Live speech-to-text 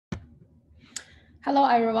Hello,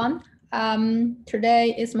 everyone.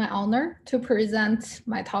 Today is my honor to present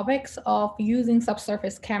my topics of using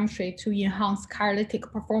subsurface chemistry to enhance catalytic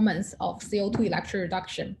performance of CO2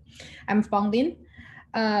 electroreduction. I'm Fangdin,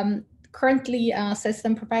 currently a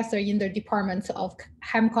assistant professor in the Department of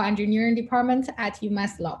Chemical Engineering Department at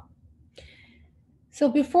UMass Law. So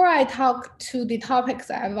before I talk to the topics,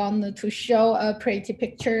 I wanted to show a pretty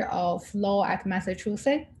picture of law at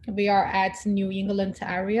Massachusetts. We are at New England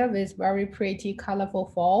area with very pretty colorful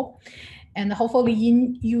fall. And hopefully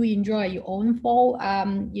you enjoy your own fall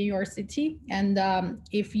in your city. And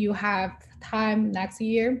if you have time next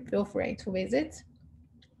year, feel free to visit.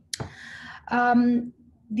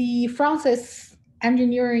 The Francis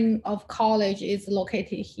Engineering of College is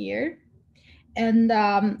located here. And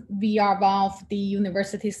we are one of the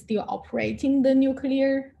universities still operating the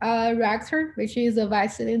nuclear reactor, which is a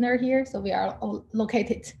white cylinder here. So we are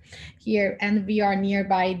located here, and we are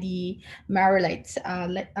nearby the Maryland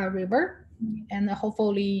River. And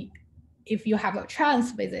hopefully, if you have a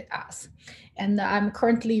chance, visit us. And I'm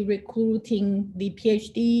currently recruiting the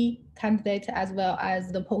PhD candidate as well as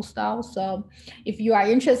the postdoc. So if you are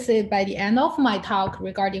interested by the end of my talk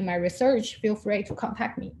regarding my research, feel free to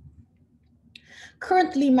contact me.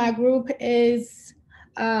 Currently, my group is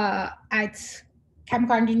at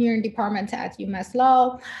Chemical Engineering Department at UMass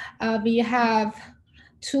Law. We have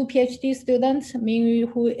two PhD students, Mingyu,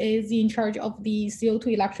 who is in charge of the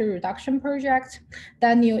CO2 electroreduction project.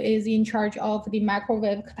 Daniel is in charge of the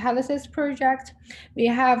microwave catalysis project. We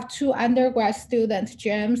have two undergrad students,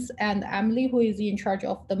 James and Emily, who is in charge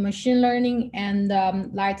of the machine learning and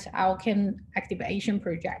light alkene activation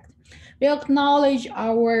project. We acknowledge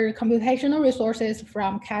our computational resources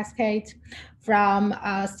from Cascade, from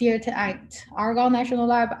CERT at Argonne National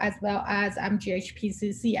Lab, as well as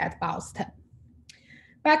MGH-PCC at Boston.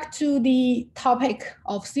 Back to the topic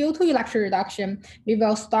of CO2 electroreduction, we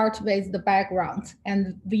will start with the background,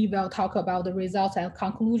 and we will talk about the results and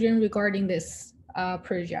conclusion regarding this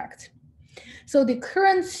project. So the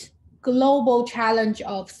current global challenge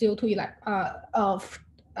of CO2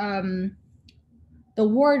 the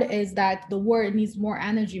word is that the world needs more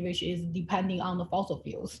energy, which is depending on the fossil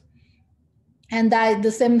fuels. And that at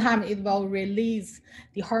the same time, it will release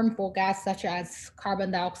the harmful gas such as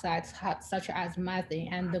carbon dioxide, such as methane,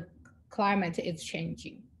 and the climate is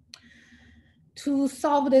changing. To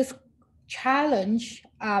solve this challenge,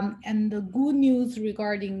 and the good news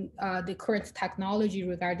regarding the current technology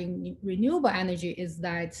regarding renewable energy is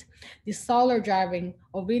that the solar driving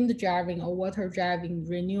or wind driving or water driving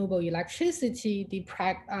renewable electricity, the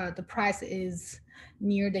price is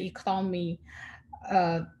near the economy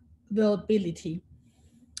viability.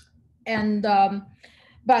 And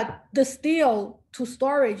but the still to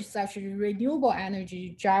storage such renewable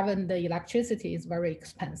energy driven the electricity is very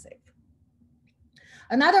expensive.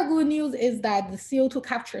 Another good news is that the CO2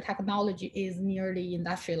 capture technology is nearly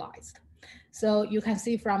industrialized. So you can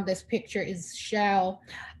see from this picture is Shell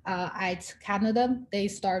at Canada. They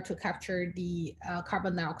start to capture the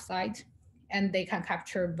carbon dioxide, and they can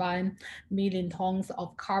capture 1 million tons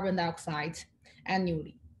of carbon dioxide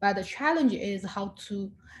annually. But the challenge is how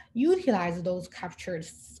to utilize those captured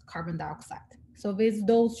carbon dioxide. So with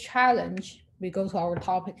those challenge, we go to our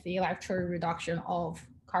topic, the electroreduction of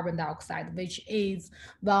carbon dioxide, which is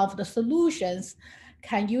one of the solutions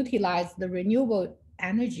can utilize the renewable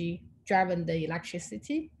energy driven the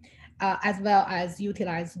electricity, as well as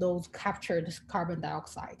utilize those captured carbon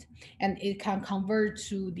dioxide. And it can convert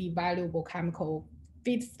to the valuable chemical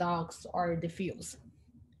feedstocks or the fuels.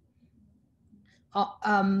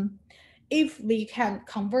 If we can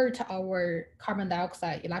convert our carbon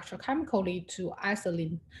dioxide electrochemically to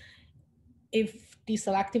ethylene, if the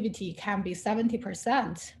selectivity can be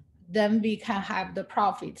 70%, then we can have the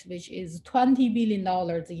profit, which is $20 billion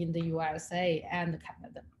in the USA and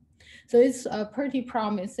Canada. So it's a pretty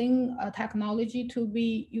promising technology to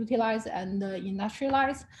be utilized and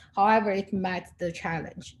industrialized. However, it met the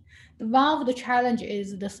challenge. One of the challenge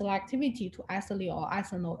is the selectivity to ethylene or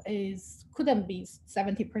ethanol couldn't be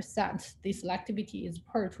 70%. The selectivity is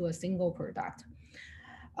per to a single product.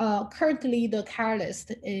 Currently, the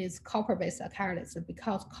catalyst is copper-based catalyst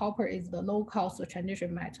because copper is the low-cost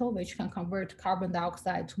transition metal, which can convert carbon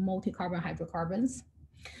dioxide to multicarbon hydrocarbons.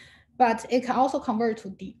 But it can also convert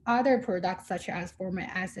to the other products such as formic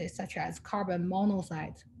acid, such as carbon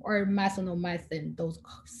monoxide or methanol methane, those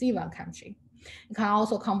C1 chemistry. It can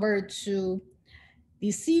also convert to the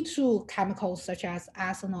C2 chemicals such as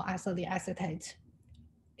ethanol, ethylene acetate.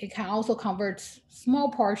 It can also convert small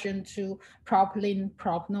portion to propylene,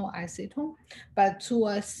 propanol, acetone, but to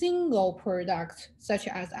a single product such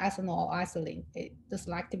as ethanol or ethylene, the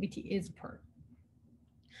selectivity is per.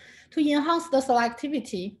 To enhance the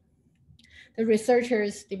selectivity, the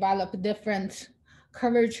researchers develop different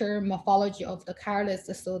curvature morphology of the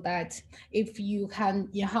catalyst so that if you can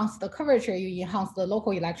enhance the curvature, you enhance the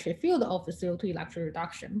local electric field of the CO2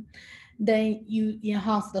 electroreduction, then you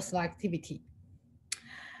enhance the selectivity.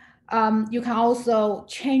 You can also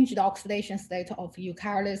change the oxidation state of your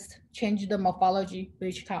catalyst, change the morphology,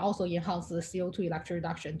 which can also enhance the CO2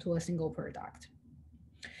 electroreduction to a single product.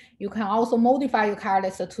 You can also modify your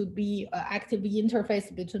catalyst to be an active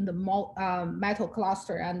interface between the metal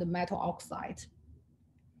cluster and the metal oxide.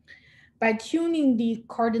 By tuning the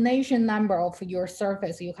coordination number of your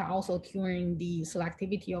surface, you can also tune the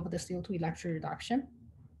selectivity of the CO2 electroreduction.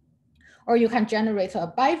 Or you can generate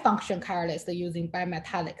a bifunction catalyst using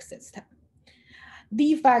bimetallic system.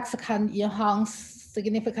 The effects can enhance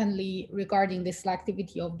significantly regarding the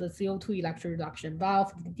selectivity of the CO2 electroreduction,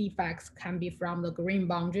 while the defects can be from the grain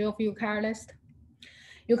boundary of your catalyst.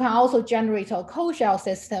 You can also generate a cold shell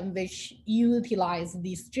system which utilize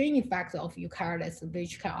the strain effect of your catalyst,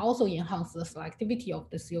 which can also enhance the selectivity of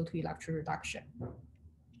the CO2 electroreduction.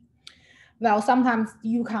 Well, sometimes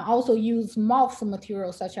you can also use MOFs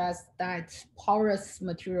material such as that porous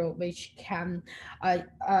material, which can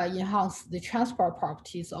enhance the transport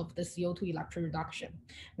properties of the CO2 electroreduction,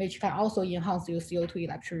 which can also enhance your CO2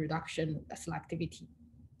 electroreduction selectivity.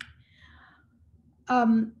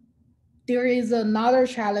 There is another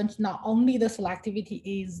challenge. Not only the selectivity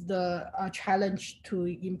is the challenge to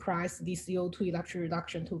impress the CO2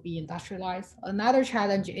 electroreduction to be industrialized. Another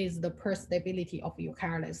challenge is the poor stability of your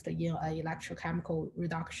catalyst in an electrochemical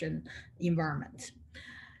reduction environment.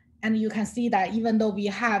 And you can see that even though we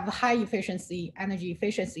have high efficiency, energy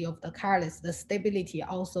efficiency of the catalyst, the stability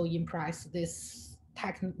also implies this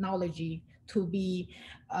technology to be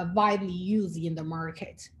widely used in the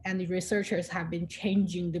market. And the researchers have been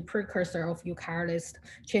changing the precursor of your catalyst,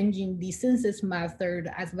 changing the synthesis method,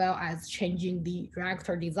 as well as changing the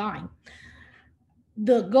reactor design.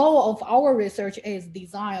 The goal of our research is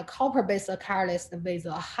design a copper-based catalyst with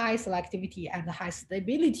a high selectivity and high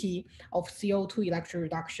stability of CO2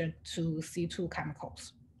 electroreduction to C2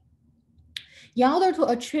 chemicals. In order to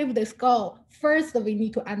achieve this goal, first we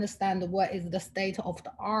need to understand what is the state of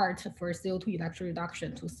the art for CO2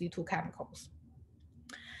 electroreduction to C2 chemicals.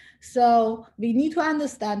 So we need to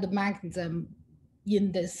understand the mechanism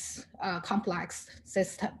in this complex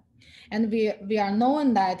system. And we are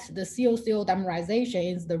knowing that the CO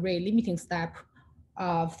dimerization is the rate limiting step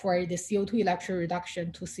for the CO2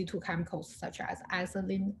 electroreduction to C2 chemicals such as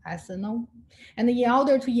ethylene, ethanol. And in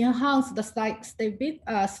order to enhance the selectivity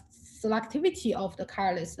of the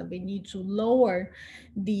catalyst, we need to lower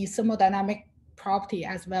the thermodynamic property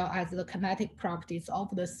as well as the kinetic properties of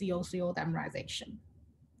the CO dimerization.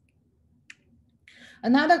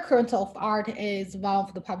 Another current of art is one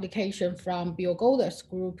of the publication from Bill Golder's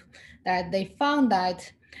group that they found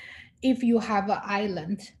that if you have an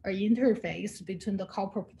island or interface between the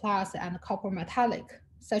copper plus and the copper metallic,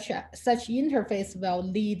 such interface will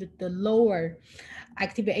lead the lower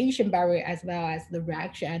activation barrier as well as the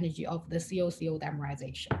reaction energy of the CO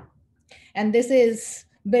dimerization. And this is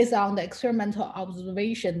based on the experimental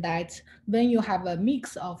observation that when you have a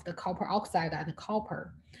mix of the copper oxide and the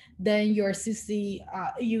copper, then your C2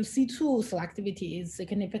 selectivity is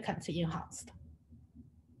significantly enhanced.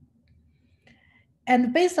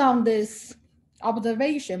 And based on this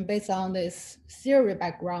observation, based on this theory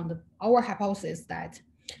background, our hypothesis that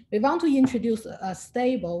we want to introduce a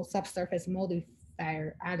stable subsurface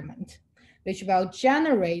modifier element, which will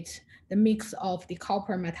generate the mix of the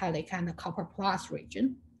copper metallic and the copper plus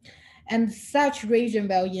region. And such region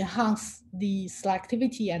will enhance the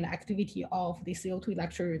selectivity and activity of the CO2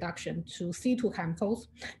 electroreduction to C2 chemicals.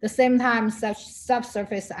 At the same time, such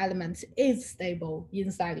subsurface element is stable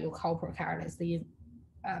inside your copper catalyst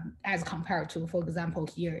as compared to, for example,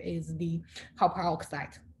 here is the copper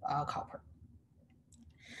oxide copper.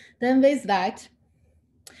 Then with that,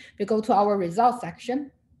 we go to our results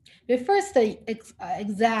section. We first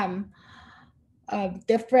examine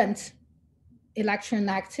different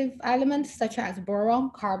electronegative elements such as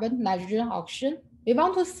boron, carbon, nitrogen, oxygen. We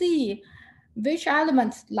want to see which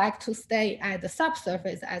elements like to stay at the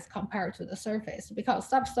subsurface as compared to the surface, because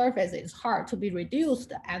subsurface is hard to be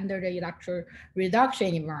reduced under the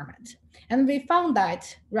electroreduction environment. And we found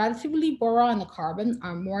that relatively boron and carbon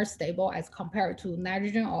are more stable as compared to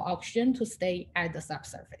nitrogen or oxygen to stay at the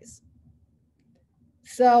subsurface.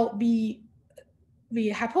 So we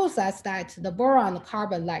hypothesized that the boron and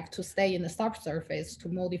carbon like to stay in the subsurface to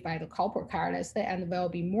modify the copper catalyst and will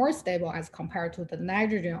be more stable as compared to the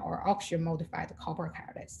nitrogen or oxygen modified copper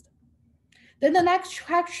catalyst. Then the next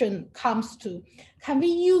question comes to, can we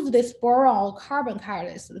use this boron or carbon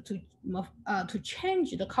catalyst to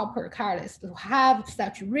change the copper catalyst to have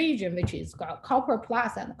such region which is copper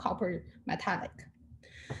plus and copper metallic?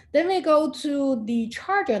 Then we go to the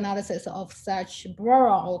charge analysis of such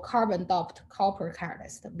boron or carbon doped copper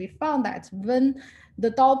catalyst. We found that when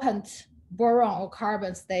the dopant boron or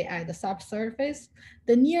carbon stay at the subsurface,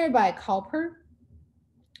 the nearby copper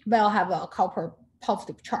will have a copper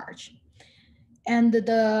positive charge. And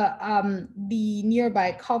the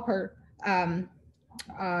nearby copper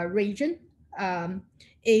region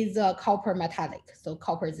is copper metallic, so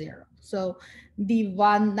copper 0. So the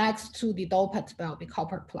one next to the dopant will be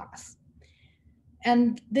copper plus.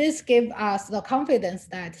 And this gives us the confidence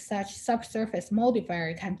that such subsurface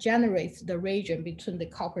modifier can generate the region between the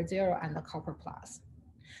copper 0 and the copper plus.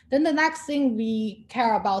 Then the next thing we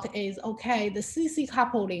care about is, okay, the CC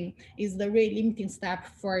coupling is the rate limiting step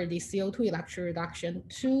for the CO2 electroreduction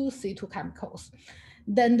to C2 chemicals.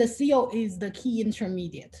 Then the CO is the key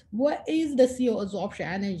intermediate. What is the CO absorption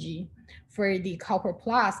energy for the copper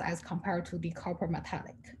plus as compared to the copper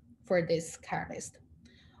metallic for this catalyst?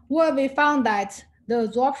 Well, we found that the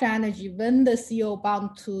absorption energy when the CO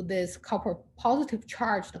bound to this copper positive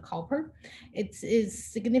charged copper, it is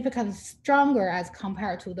significantly stronger as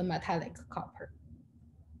compared to the metallic copper.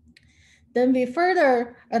 Then we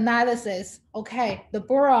further analysis, okay, the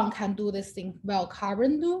boron can do this thing, well,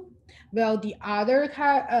 carbon do, well, the other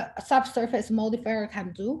subsurface modifier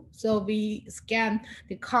can do. So we scan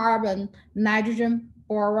the carbon, nitrogen,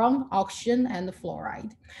 boron, oxygen, and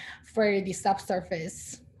fluoride for the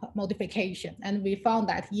subsurface modification. And we found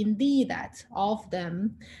that indeed that all of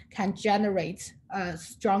them can generate a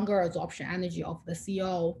stronger absorption energy of the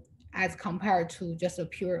CO as compared to just a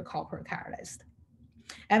pure copper catalyst.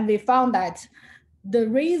 And we found that the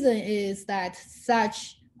reason is that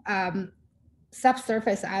such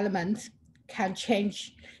subsurface element can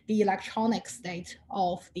change the electronic state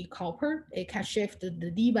of the copper. It can shift the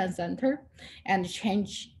d band center and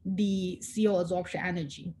change the CO absorption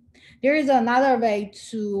energy. There is another way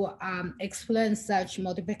to explain such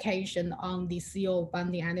modification on the CO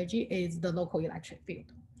bonding energy is the local electric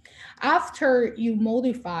field. After you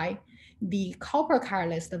modify the copper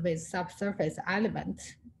catalyst with subsurface element,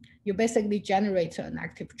 you basically generate an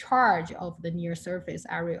active charge of the near surface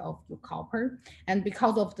area of your copper. And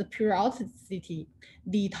because of the periodicity,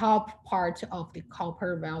 the top part of the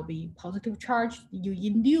copper will be positive charge. You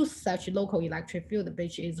induce such local electric field,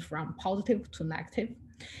 which is from positive to negative.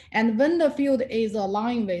 And when the field is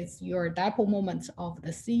aligned with your dipole moment of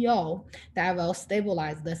the CO, that will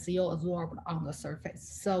stabilize the CO absorbed on the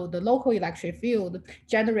surface. So the local electric field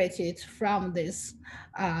generated from this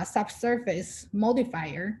subsurface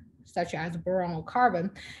modifier, such as boron or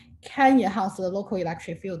carbon, can enhance the local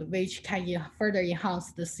electric field, which can further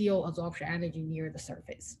enhance the CO absorption energy near the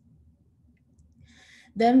surface.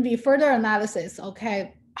 Then we further analysis,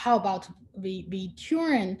 okay, how about we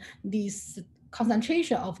tune this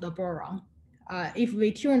concentration of the boron. If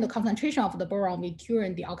we tune the concentration of the boron, we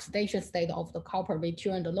tune the oxidation state of the copper, we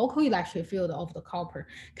tune the local electric field of the copper,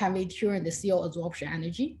 can we tune the CO absorption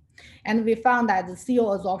energy? And we found that the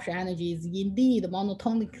CO absorption energy is indeed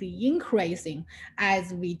monotonically increasing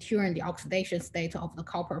as we tune the oxidation state of the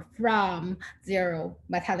copper from 0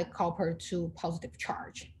 metallic copper to positive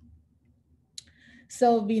charge.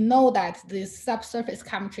 So we know that this subsurface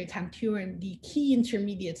chemistry can tune the key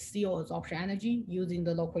intermediate CO absorption energy using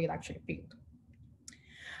the local electric field.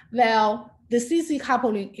 Well, the CC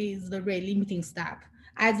coupling is the rate limiting step.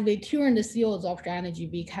 As we tune the CO absorption energy,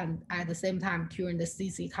 we can at the same time tune the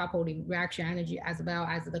CC coupling reaction energy as well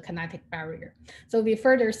as the kinetic barrier. So we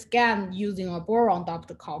further scan using a boron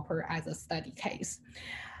doped copper as a study case.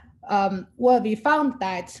 Well, we found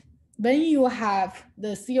that when you have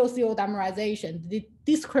the CO-CO dimerization, the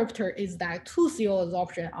descriptor is that 2 CO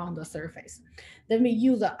absorption on the surface. Then we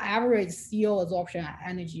use the average CO absorption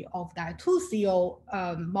energy of that 2 CO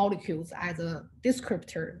molecules as a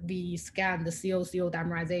descriptor. We scan the CO-CO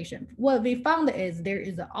dimerization. What we found is there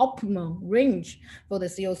is an optimum range for the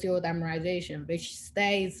CO-CO dimerization, which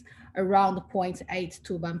stays around 0.8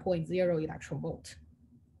 to 1.0 electrovolt.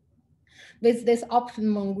 With this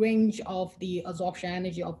optimum range of the absorption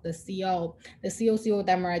energy of the CO, the CO-CO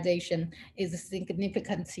dimerization is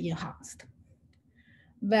significantly enhanced.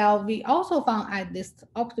 Well, we also found at this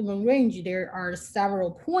optimum range, there are several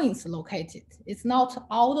points located. It's not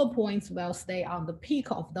all the points will stay on the peak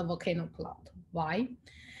of the volcano plot. Why?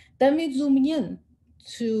 Then we zoom in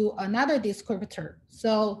to another descriptor.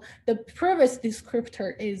 So the previous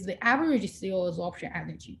descriptor is the average CO absorption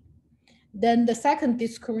energy. Then the second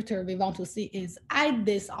descriptor we want to see is at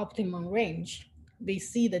this optimum range, we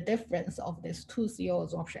see the difference of this 2CO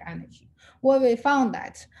absorption energy. What we found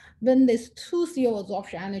that when this 2CO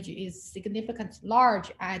absorption energy is significantly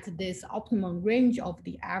large at this optimum range of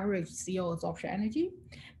the average CO absorption energy,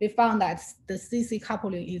 we found that the CC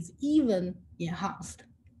coupling is even enhanced.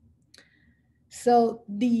 So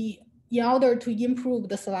in order to improve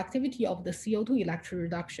the selectivity of the CO2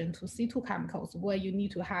 electroreduction to C2 chemicals, what you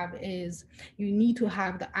need to have is you need to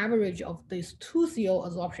have the average of this 2CO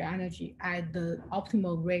absorption energy at the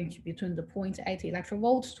optimal range between the 0.8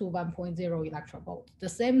 electrovolts to 1.0 electrovolts. At the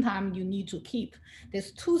same time, you need to keep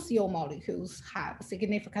these 2CO molecules have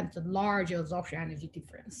significant large absorption energy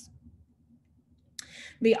difference.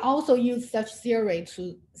 We also use such theory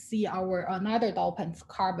to see our another dopant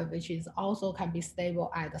carbon, which is also can be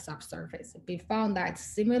stable at the subsurface. We found that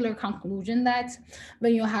similar conclusion that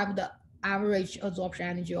when you have the average absorption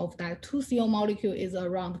energy of that 2CO molecule is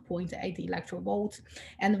around 0.8 electrovolts,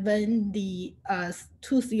 and when the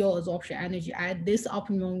 2CO absorption energy at this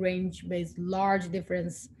optimum range with large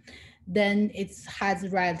difference, then it has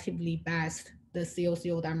relatively best the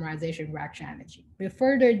CO-CO dimerization reaction energy. We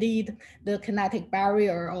further did the kinetic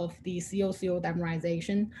barrier of the CO-CO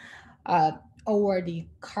dimerization over the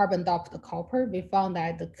carbon-doped copper. We found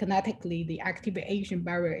that kinetically the activation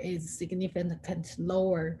barrier is significantly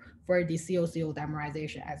lower for the CO-CO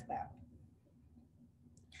dimerization as well.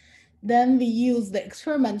 Then we use the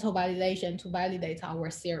experimental validation to validate our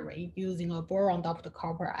theory using a boron-doped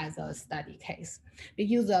copper as a study case. We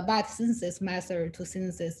use a vat synthesis method to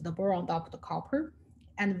synthesize the boron-doped copper,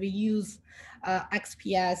 and we use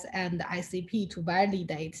XPS and ICP to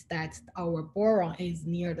validate that our boron is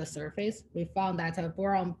near the surface. We found that a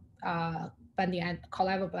boron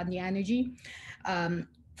collective binding energy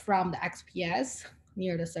from the XPS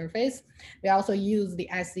near the surface. We also use the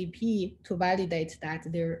SCP to validate that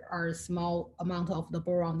there are a small amount of the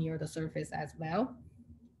boron near the surface as well.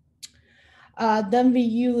 Then we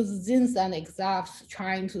use ZINS and EXAFS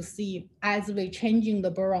trying to see as we changing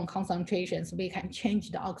the boron concentrations, we can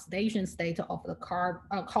change the oxidation state of the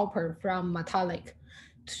copper from metallic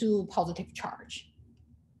to positive charge.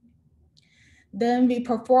 Then we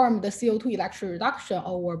performed the CO2 electroreduction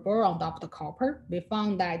over boron-doped copper. We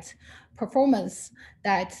found that performance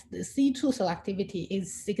that the C2 selectivity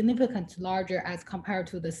is significantly larger as compared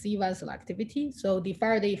to the C1 selectivity. So the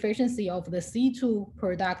Faraday efficiency of the C2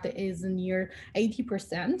 product is near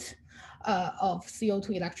 80% of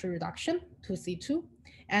CO2 electroreduction to C2.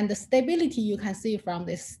 And the stability you can see from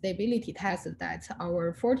this stability test that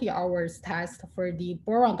our 40 hours test for the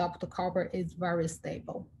boron-doped copper is very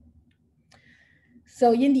stable.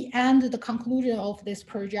 So in the end, the conclusion of this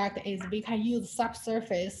project is we can use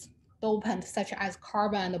subsurface dopants such as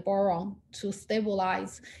carbon and boron to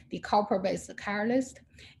stabilize the copper-based catalyst,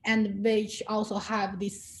 and which also have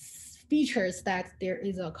these features that there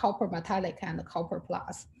is a copper metallic and a copper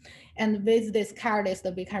plus. And with this catalyst,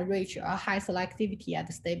 we can reach a high selectivity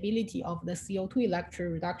and stability of the CO2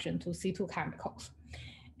 electroreduction to C2 chemicals.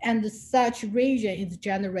 And such region is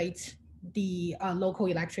generate the local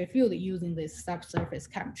electric field using this subsurface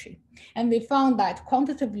chemistry. And we found that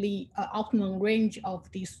quantitatively optimum range of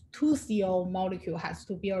these 2CO molecule has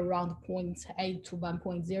to be around 0.8 to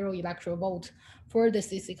 1.0 electrovolt for the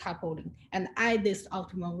CC coupling. And at this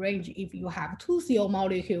optimal range, if you have 2CO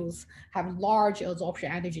molecules have large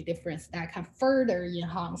absorption energy difference that can further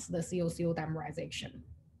enhance the CO-CO dimerization.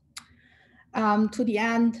 To the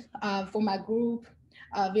end, for my group,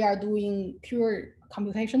 we are doing pure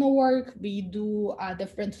computational work. We do a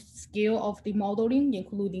different scale of the modeling,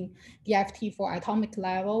 including DFT for atomic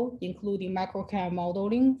level, including microchem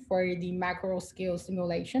modeling for the macro scale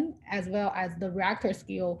simulation, as well as the reactor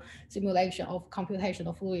scale simulation of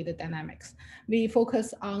computational fluid dynamics. We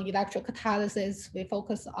focus on electrocatalysis, we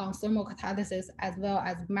focus on thermocatalysis, as well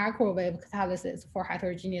as microwave catalysis for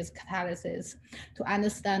heterogeneous catalysis to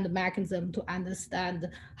understand the mechanism, to understand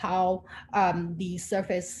how the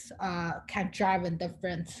surface can drive in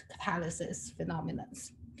different catalysis phenomena.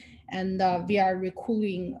 And we are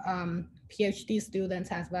recruiting PhD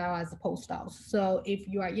students as well as postdocs. So if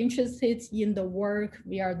you are interested in the work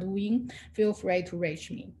we are doing, feel free to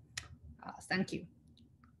reach me. Thank you.